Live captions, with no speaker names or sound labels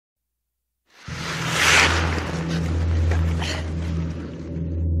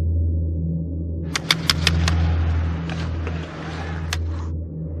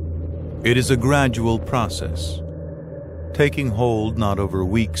It is a gradual process, taking hold not over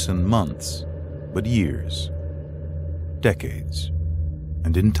weeks and months, but years, decades,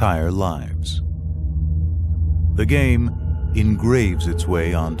 and entire lives. The game engraves its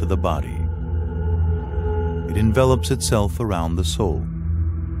way onto the body. It envelops itself around the soul,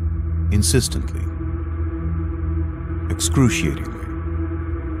 insistently, excruciatingly,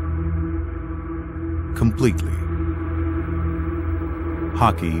 completely.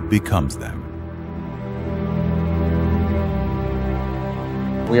 Hockey becomes them.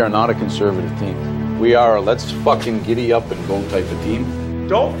 We are not a conservative team. We are a let's fucking giddy up and go type of team.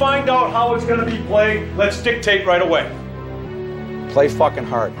 Don't find out how it's gonna be played. Let's dictate right away. Play fucking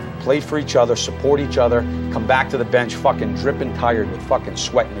hard. Play for each other, support each other, come back to the bench fucking dripping tired with fucking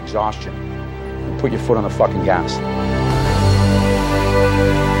sweat and exhaustion. And put your foot on the fucking gas.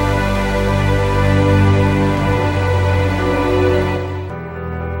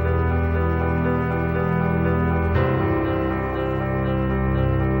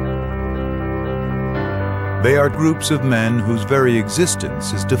 They are groups of men whose very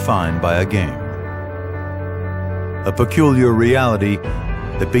existence is defined by a game. A peculiar reality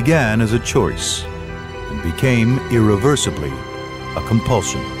that began as a choice and became irreversibly a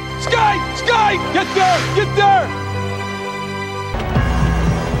compulsion. Sky! Sky! Get there! Get there!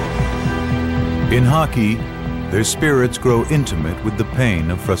 In hockey, their spirits grow intimate with the pain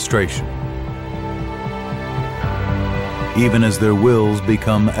of frustration, even as their wills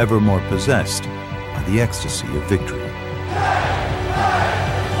become ever more possessed by the ecstasy of victory.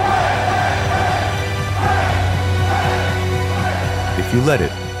 If you let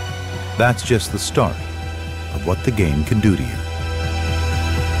it, that's just the start of what the game can do to you.